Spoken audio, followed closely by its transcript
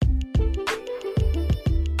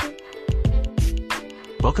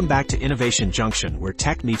Welcome back to Innovation Junction, where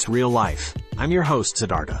tech meets real life. I'm your host,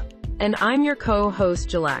 Siddhartha. And I'm your co-host,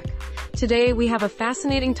 Jhalak. Today, we have a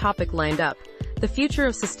fascinating topic lined up: the future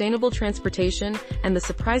of sustainable transportation and the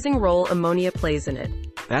surprising role ammonia plays in it.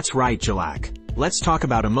 That's right, Jhalak. Let's talk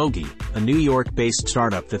about Amogy, a New York-based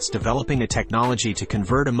startup that's developing a technology to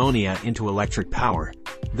convert ammonia into electric power.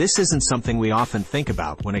 This isn't something we often think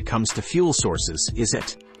about when it comes to fuel sources, is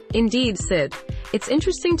it? Indeed, Sid. It's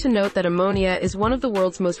interesting to note that ammonia is one of the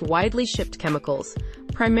world's most widely shipped chemicals,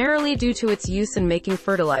 primarily due to its use in making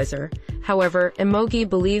fertilizer. However, Amogy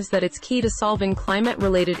believes that its key to solving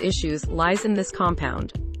climate-related issues lies in this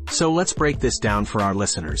compound. So let's break this down for our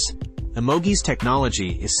listeners. Amogy's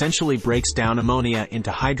technology essentially breaks down ammonia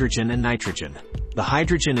into hydrogen and nitrogen. The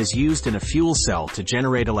hydrogen is used in a fuel cell to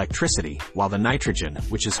generate electricity, while the nitrogen,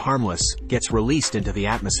 which is harmless, gets released into the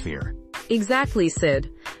atmosphere. Exactly, Sid.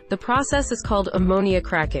 The process is called ammonia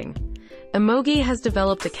cracking. Amogy has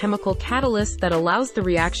developed a chemical catalyst that allows the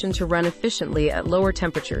reaction to run efficiently at lower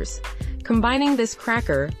temperatures. Combining this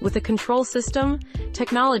cracker with a control system,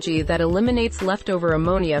 technology that eliminates leftover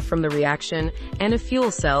ammonia from the reaction, and a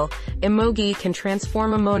fuel cell, Amogy can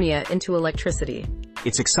transform ammonia into electricity.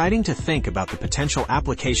 It's exciting to think about the potential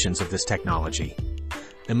applications of this technology.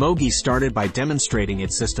 Amogy started by demonstrating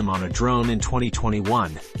its system on a drone in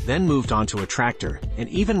 2021, then moved on to a tractor, and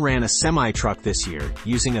even ran a semi-truck this year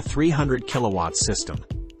using a 300 kilowatt system.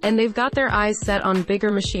 And they've got their eyes set on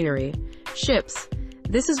bigger machinery, ships.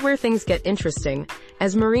 This is where things get interesting,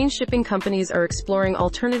 as marine shipping companies are exploring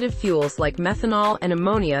alternative fuels like methanol and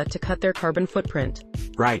ammonia to cut their carbon footprint.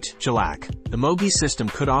 Right, Jhalak. Amogy's system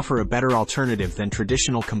could offer a better alternative than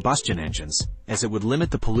traditional combustion engines, as it would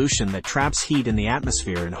limit the pollution that traps heat in the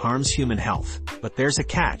atmosphere and harms human health. But there's a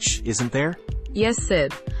catch, isn't there? Yes,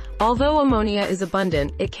 Sid. Although ammonia is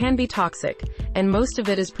abundant, it can be toxic, and most of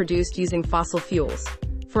it is produced using fossil fuels.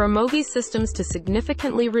 For Amogy systems to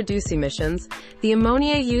significantly reduce emissions, the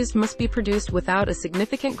ammonia used must be produced without a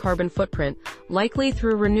significant carbon footprint, likely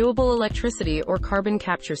through renewable electricity or carbon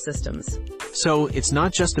capture systems. So, it's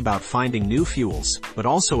not just about finding new fuels, but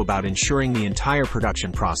also about ensuring the entire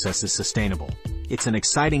production process is sustainable. It's an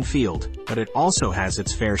exciting field, but it also has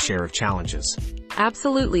its fair share of challenges.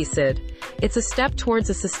 Absolutely, Sid. It's a step towards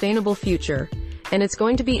a sustainable future. And it's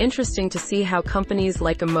going to be interesting to see how companies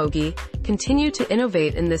like Amogy continue to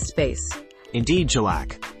innovate in this space. Indeed,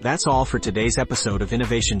 Jhalak. That's all for today's episode of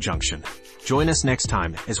Innovation Junction. Join us next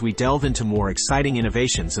time as we delve into more exciting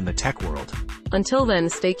innovations in the tech world. Until then,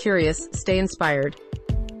 stay curious, stay inspired.